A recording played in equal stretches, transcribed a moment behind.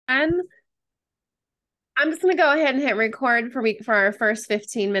I'm just going to go ahead and hit record for our first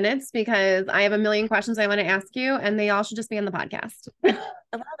 15 minutes because I have a million questions I want to ask you, and they all should just be in the podcast. I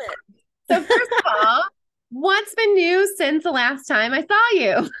love it. So, first of all, what's been new since the last time I saw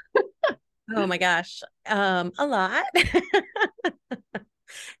you? Oh my gosh. A lot.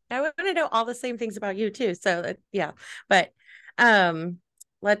 I want to know all the same things about you too. So yeah. But um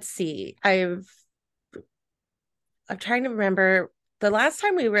let's see. I'm trying to remember the last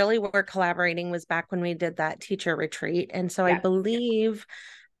time we really were collaborating was back when we did that teacher retreat. And so I Yeah. believe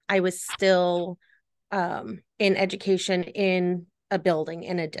I was still in education in a building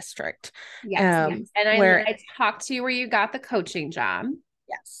in a district. Yes. And Where I talked to you where you got the coaching job.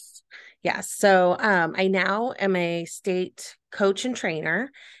 Yes. Yes. So I now am a state coach and trainer.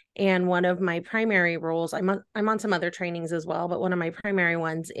 And one of my primary roles, I'm on some other trainings as well, but one of my primary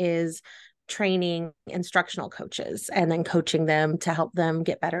ones is training instructional coaches and then coaching them to help them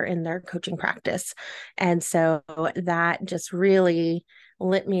get better in their coaching practice. And so that just really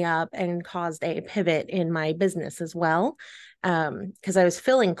lit me up and caused a pivot in my business as well. Because I was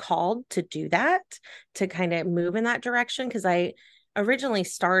feeling called to do that, to kind of move in that direction. Because I originally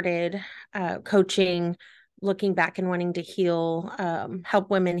started coaching, looking back and wanting to heal, help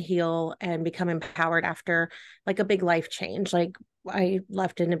women heal and become empowered after like a big life change. Like I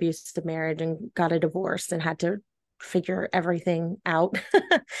left an abusive marriage and got a divorce and had to figure everything out.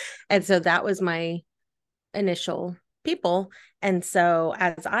 And so that was my initial people. And so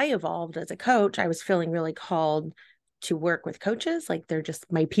as I evolved as a coach, I was feeling really called to work with coaches. Like they're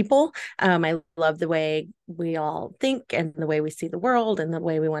just my people. I love the way we all think and the way we see the world and the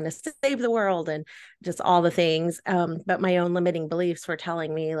way we want to save the world and just all the things. But my own limiting beliefs were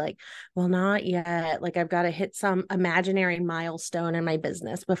telling me like, well, not yet. Like I've got to hit some imaginary milestone in my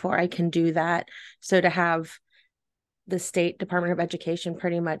business before I can do that. So to have the state Department of Education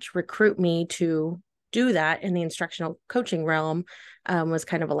pretty much recruit me to do that in the instructional coaching realm was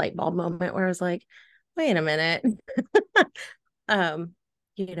kind of a light bulb moment where I was like, wait a minute. um,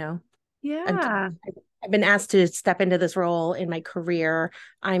 you know, until Yeah. I've been asked to step into this role in my career,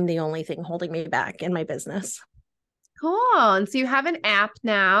 I'm the only thing holding me back in my business. Cool. And so you have an app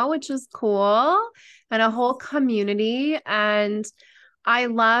now, which is cool, and a whole community. And I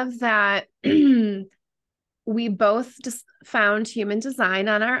love that we both just found human design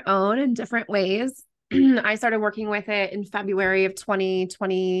on our own in different ways. I started working with it in February of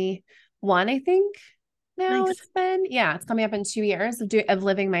 2021, I think. Now Nice. it's been, yeah, it's coming up in 2 years of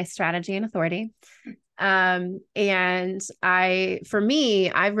living my strategy and authority. And for me,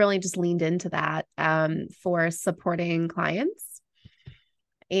 I've really just leaned into that for supporting clients.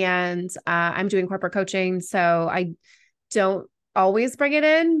 And I'm doing corporate coaching, so I don't always bring it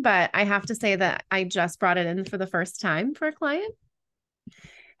in, but I have to say that I just brought it in for the first time for a client,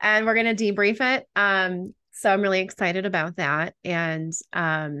 and we're going to debrief it. So I'm really excited about that, and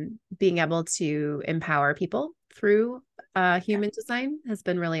being able to empower people through human design has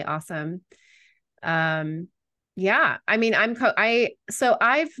been really awesome. Um, yeah, I mean, I've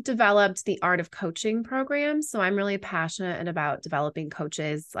developed the Art of Coaching program, so I'm really passionate about developing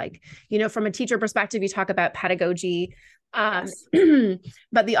coaches. Like, from a teacher perspective, you talk about pedagogy, Yes.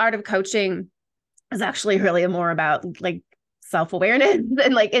 but the Art of Coaching is actually really more about like self-awareness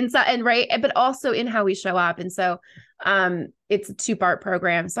and like inside and right, but also in how we show up. And so it's a two-part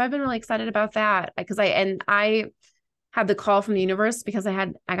program. So I've been really excited about that because I had the call from the universe because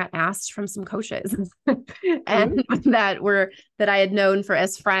I got asked from some coaches Mhm. and that I had known for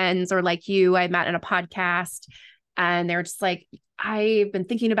as friends, or like you, I met in a podcast, and they were just like, I've been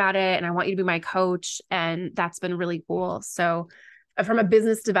thinking about it and I want you to be my coach. And that's been really cool. So from a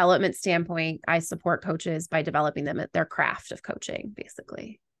business development standpoint, I support coaches by developing them at their craft of coaching,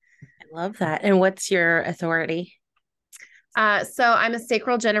 basically. I love that. And what's your authority? So I'm a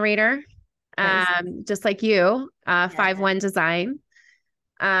sacral generator, Nice. just like you, Yeah. 5-1 design.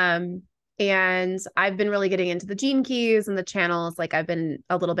 Um, and I've been really getting into the gene keys and the channels. Like I've been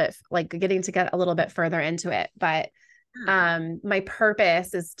a little bit like getting to get a little bit further into it, but my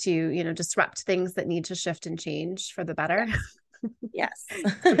purpose is to, disrupt things that need to shift and change for the better. Yes.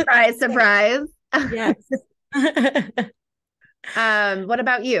 Yes. Surprise, surprise. Yes. What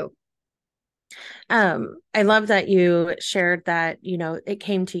about you? I love that you shared that, it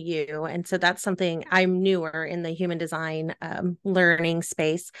came to you. And so that's something I'm newer in the human design learning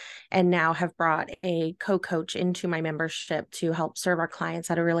space and now have brought a co-coach into my membership to help serve our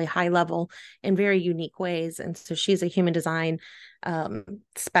clients at a really high level in very unique ways. And so she's a human design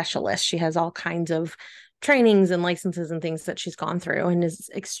specialist. She has all kinds of trainings and licenses and things that she's gone through and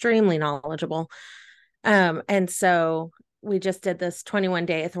is extremely knowledgeable. And so we just did this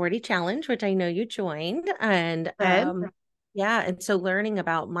 21-day authority challenge, which I know you joined. And yeah. And so learning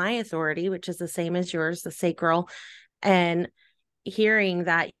about my authority, which is the same as yours, the sacral, and hearing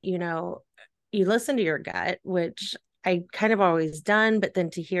that, you know, you listen to your gut, which I kind of always done, but then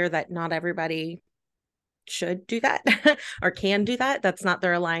to hear that not everybody should do that or can do that, that's not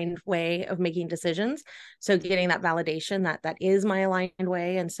their aligned way of making decisions. So getting that validation that that is my aligned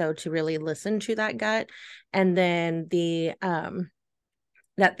way, and so to really listen to that gut, and then the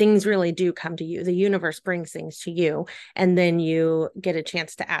that things really do come to you, the universe brings things to you, and then you get a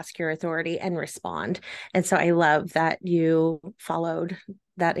chance to ask your authority and respond. And so I love that you followed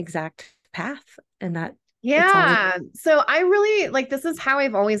that exact path, and that Yeah. So I really like, this is how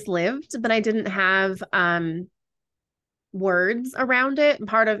I've always lived, but I didn't have words around it.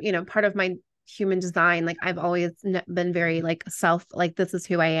 Part of my human design, like I've always been very like self, like this is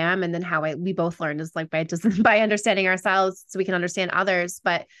who I am. And then we both learned is like by just by understanding ourselves so we can understand others.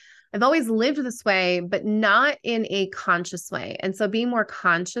 But I've always lived this way, but not in a conscious way. And so being more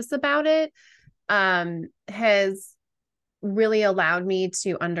conscious about it has really allowed me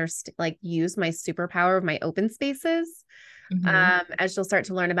to understand, like use my superpower of my open spaces. As you'll start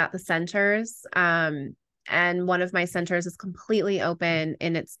to learn about the centers. And one of my centers is completely open,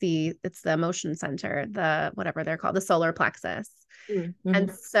 and it's the emotion center, the whatever they're called, the solar plexus.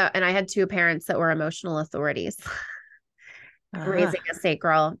 And I had two parents that were emotional authorities raising a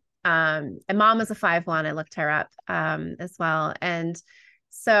sacral. And mom was a 5-1. I looked her up as well. And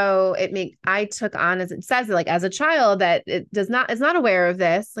so I took on, as it says, like as a child that is not aware of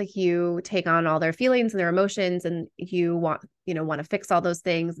this, like you take on all their feelings and their emotions, and you want to fix all those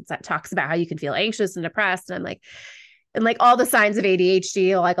things. It talks about how you can feel anxious and depressed. And I'm like, and like all the signs of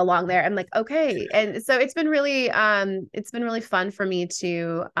ADHD, like along there, I'm like, okay. And so it's been really fun for me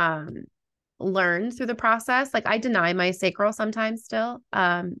to, learn through the process. Like I deny my sacral sometimes still.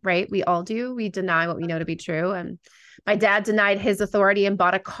 Right. We all do. We deny what we know to be true. And my dad denied his authority and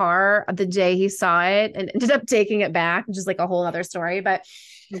bought a car the day he saw it and ended up taking it back, which is like a whole other story. But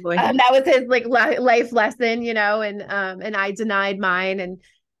that was his like life lesson, and I denied mine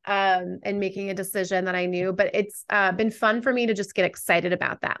and making a decision that I knew. But it's been fun for me to just get excited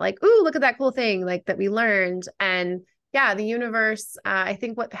about that. Like, ooh, look at that cool thing like that we learned. And yeah, the universe, I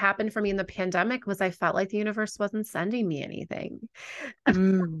think what happened for me in the pandemic was I felt like the universe wasn't sending me anything.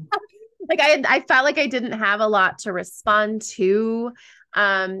 Like I felt like I didn't have a lot to respond to.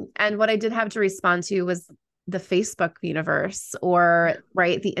 And what I did have to respond to was the Facebook universe, or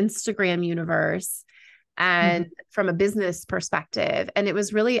the Instagram universe, and from a business perspective. And it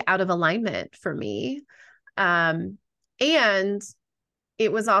was really out of alignment for me. And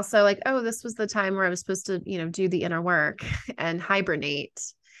it was also like, oh, this was the time where I was supposed to, do the inner work and hibernate.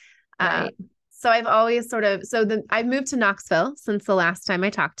 Right. So I've always I've moved to Knoxville since the last time I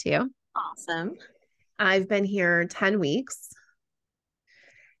talked to you. Awesome. I've been here 10 weeks.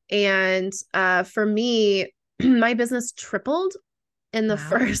 And for me, my business tripled in the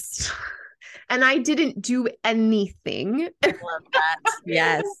first, and I didn't do anything. I love that.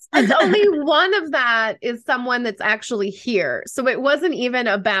 Yes. And only one of that is someone that's actually here. So it wasn't even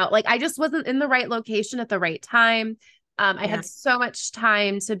about like, I just wasn't in the right location at the right time. I had so much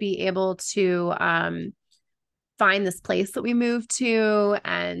time to be able to find this place that we moved to,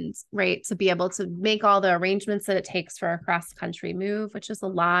 and to be able to make all the arrangements that it takes for a cross country move, which is a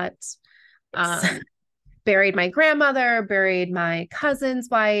lot. Buried my grandmother, buried my cousin's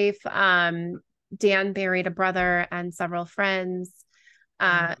wife. Dan buried a brother and several friends.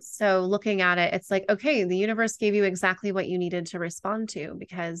 So looking at it, it's like, okay, the universe gave you exactly what you needed to respond to,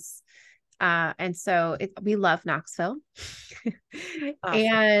 because and so we love Knoxville.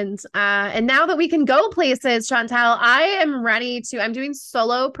 Awesome. And now that we can go places, Chantel, I'm doing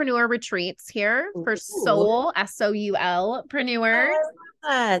solopreneur retreats here for soul, SOUL preneurs.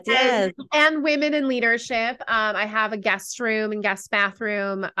 Yes. And women in leadership. I have a guest room and guest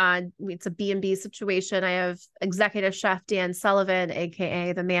bathroom. It's a B&B situation. I have executive chef Dan Sullivan,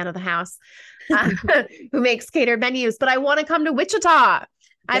 aka the man of the house, who makes catered menus. But I want to come to Wichita.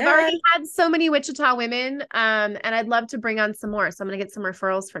 I've already had so many Wichita women, and I'd love to bring on some more. So I'm going to get some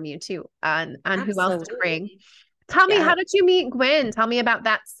referrals from you too on who else to bring. Tell me, how did you meet Gwen? Tell me about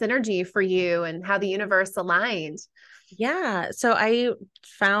that synergy for you and how the universe aligned. Yeah. So I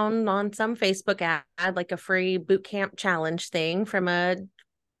found on some Facebook ad, like a free boot camp challenge thing from a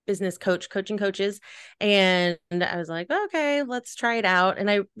business coach, coaching coaches. And I was like, okay, let's try it out.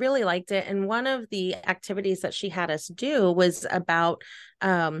 And I really liked it. And one of the activities that she had us do was about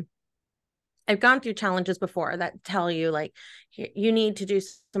I've gone through challenges before that tell you like, you need to do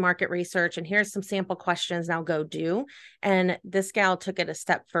some market research and here's some sample questions, now go do. And this gal took it a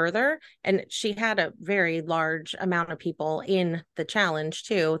step further, and she had a very large amount of people in the challenge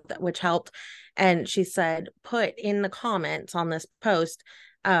too, which helped. And she said, put in the comments on this post,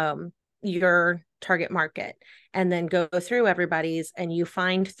 your target market, and then go through everybody's, and you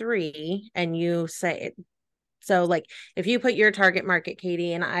find 3 and you say, so like if you put your target market,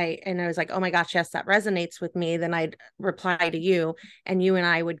 Katie, and I was like, oh my gosh, yes, that resonates with me, then I'd reply to you, and you and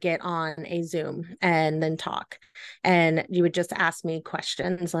I would get on a Zoom and then talk. And you would just ask me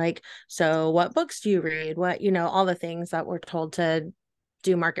questions like, so what books do you read? What, all the things that we're told to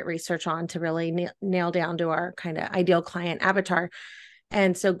do market research on to really nail down to our kind of ideal client avatar.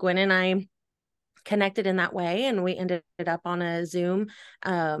 And so Gwen and I connected in that way, and we ended up on a Zoom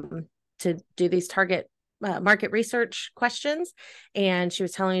to do these target market research questions. And she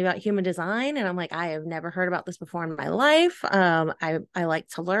was telling me about human design, and I'm like, I have never heard about this before in my life. I like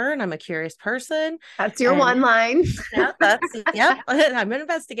to learn. I'm a curious person. That's your one line. Yep. I'm an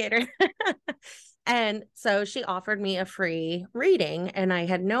investigator. And so she offered me a free reading, and I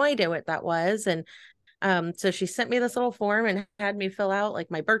had no idea what that was. And so she sent me this little form and had me fill out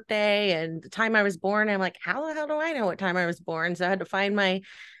like my birthday and the time I was born. I'm like, how the hell do I know what time I was born? So I had to find my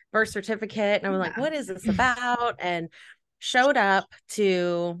birth certificate, and I'm like, what is this about? And showed up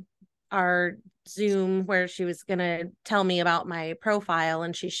to our Zoom where she was going to tell me about my profile,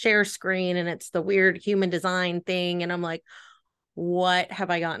 and she shares screen, and it's the weird human design thing. And I'm like, what have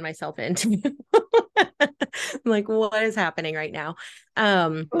I gotten myself into? I'm like, what is happening right now?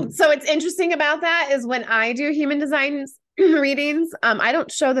 So what's interesting about that is when I do human design readings, I don't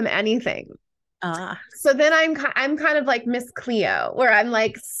show them anything. So then I'm kind of like Miss Cleo, where I'm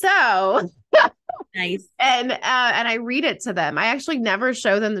like, so nice. And I read it to them. I actually never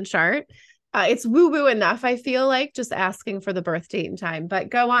show them the chart. It's woo-woo enough, I feel like, just asking for the birth date and time. But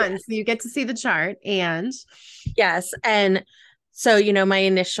go on. Yes. So you get to see the chart. And yes. And so, my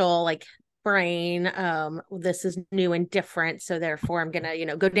initial like brain, this is new and different. So therefore I'm going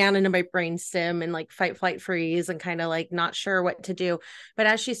to, go down into my brain stem and like fight, flight, freeze, and kind of like not sure what to do. But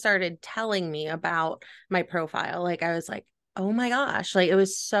as she started telling me about my profile, like I was like, oh my gosh, like it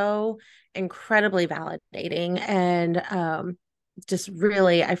was so incredibly validating. And just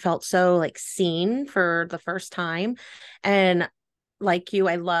really, I felt so like seen for the first time. And like you,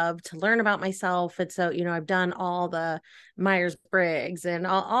 I love to learn about myself. And so, I've done all the Myers-Briggs and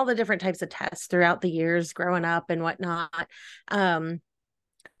all the different types of tests throughout the years growing up and whatnot. I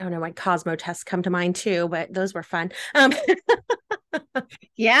don't know, my Cosmo tests come to mind too, but those were fun.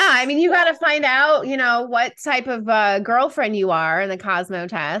 Yeah, I mean, you got to find out, what type of girlfriend you are in the Cosmo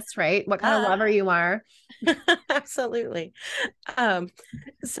test, right? What kind of lover you are. Absolutely.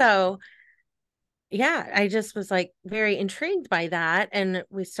 So yeah, I just was like very intrigued by that. And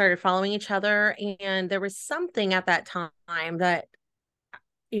we started following each other. And there was something at that time that,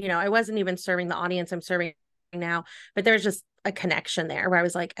 I wasn't even serving the audience I'm serving now, but there's just a connection there where I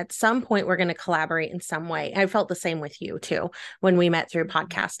was like, at some point, we're going to collaborate in some way. I felt the same with you too, when we met through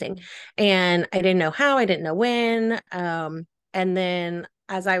podcasting, and I didn't know how, I didn't know when. And then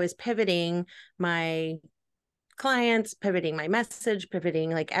as I was pivoting my clients, pivoting my message,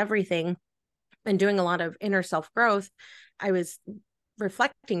 pivoting like everything, and doing a lot of inner self growth, I was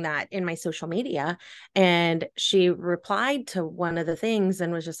reflecting that in my social media. And she replied to one of the things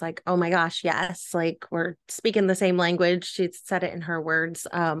and was just like, oh my gosh, yes, like we're speaking the same language. She said it in her words.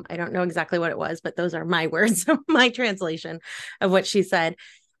 I don't know exactly what it was, but those are my words, my translation of what she said.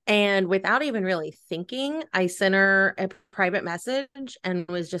 And without even really thinking, I sent her a private message and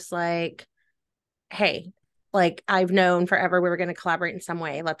was just like, hey, like I've known forever we were going to collaborate in some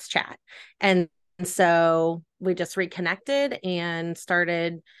way. Let's chat. And so we just reconnected and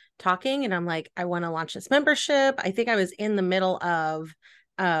started talking. And I'm like, I want to launch this membership. I think I was in the middle of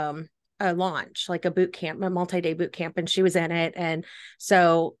a launch, like a boot camp, a multi-day boot camp, and she was in it. And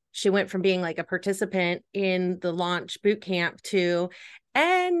so she went from being like a participant in the launch boot camp to,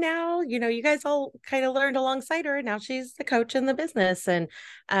 and now, you guys all kind of learned alongside her. And now she's the coach in the business. And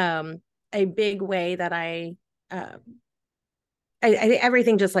a big way that I think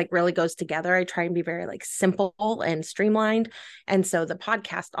everything just like really goes together. I try and be very like simple and streamlined. And so the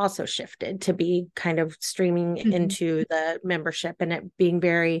podcast also shifted to be kind of streaming into the membership, and it being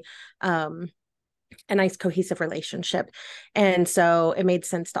very a nice cohesive relationship. And so it made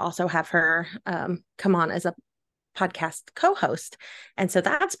sense to also have her come on as a podcast co-host. And so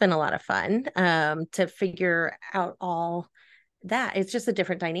that's been a lot of fun to figure out all that. It's just a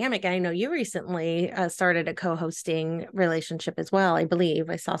different dynamic. And I know you recently started a co-hosting relationship as well. I believe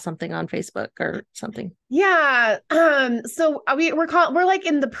I saw something on Facebook or something. Yeah. So we're like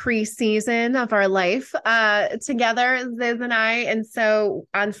in the pre-season of our life together, Ziz and I. And so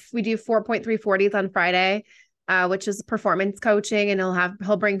we do 4.340s on Friday, which is performance coaching, and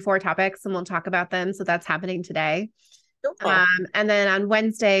he'll bring 4 topics and we'll talk about them. So that's happening today. Cool. And then on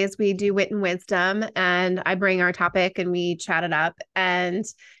Wednesdays, we do wit and wisdom, and I bring our topic and we chat it up. And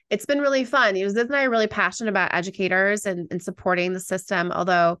it's been really fun. Ziz and I are really passionate about educators and supporting the system.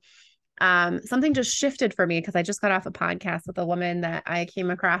 Although something just shifted for me because I just got off a podcast with a woman that I came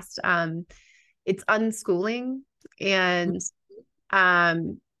across. It's unschooling. And,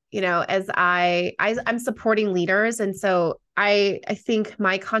 as I'm supporting leaders. And so I think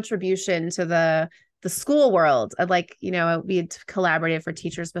my contribution to the school world, we had collaborated for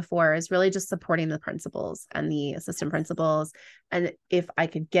teachers before, is really just supporting the principals and the assistant principals. And if I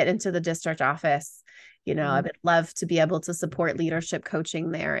could get into the district office, I would love to be able to support leadership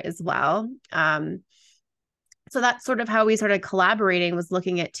coaching there as well. So that's sort of how we started collaborating, was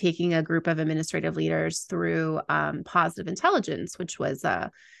looking at taking a group of administrative leaders through Positive Intelligence, which was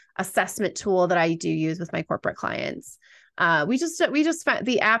a assessment tool that I do use with my corporate clients. We just found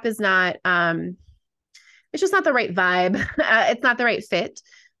the app is not, it's just not the right vibe. It's not the right fit.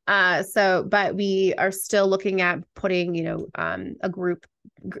 But we are still looking at putting, a group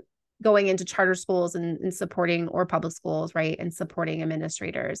going into charter schools and supporting, or public schools, right, and supporting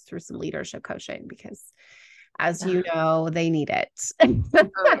administrators through some leadership coaching, because as you know, they need it.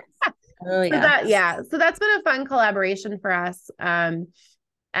 Oh, yeah. So that's been a fun collaboration for us.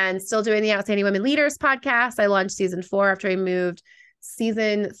 And still doing the Outstanding Women Leaders podcast. I launched season 4 after I moved.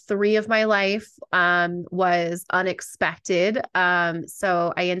 Season 3 of my life was unexpected.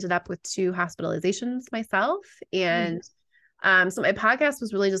 So I ended up with 2 hospitalizations myself. And so my podcast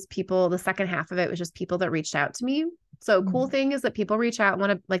was really just people, the second half of it was just people that reached out to me. So cool thing is that people reach out,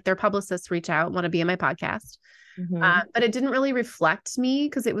 want to, like, their publicists reach out, want to be in my podcast. But it didn't really reflect me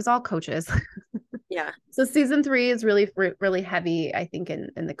because it was all coaches. Yeah. So season 3 is really, really heavy, I think, in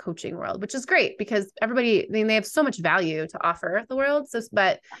the coaching world, which is great because everybody, they have so much value to offer the world. So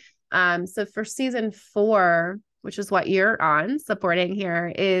for season 4, which is what you're on supporting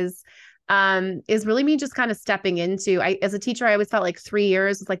here, is really me just kind of stepping into, as a teacher, I always felt like 3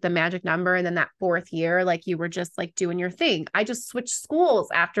 years was like the magic number. And then that 4th year, like, you were just like doing your thing. I just switched schools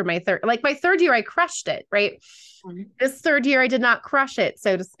after my 3rd year, I crushed it. Right. This 3rd year, I did not crush it,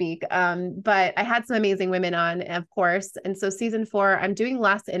 so to speak. But I had some amazing women on, of course. And so season 4, I'm doing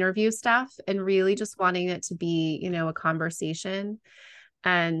less interview stuff and really just wanting it to be, a conversation,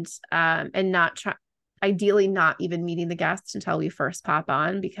 and ideally not even meeting the guests until we first pop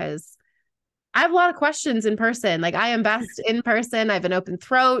on, because I have a lot of questions in person. Like, I am best in person. I have an open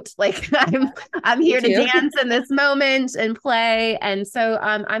throat. Like, I'm here to dance in this moment and play. And so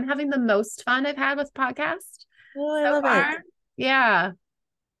I'm having the most fun I've had with podcast. Oh, I love it. Yeah.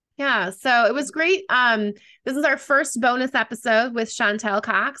 Yeah. So it was great. This is our first bonus episode with Chantel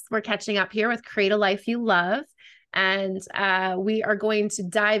Cox. We're catching up here with Create a Life You Love. And we are going to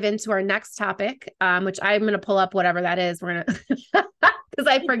dive into our next topic, which I'm going to pull up whatever that is. We're going to, because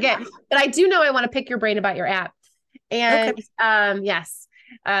I forget, but I do know I want to pick your brain about your app. And yes.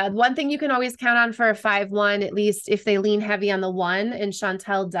 One thing you can always count on for a 5-1, at least if they lean heavy on the 1, and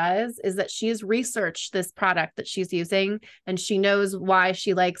Chantel does, is that she's researched this product that she's using, and she knows why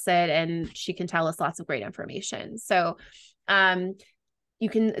she likes it, and she can tell us lots of great information. So,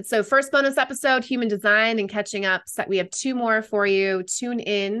 first bonus episode, human design and catching up. So we have 2 more for you. Tune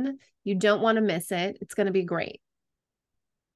in. You don't want to miss it. It's going to be great.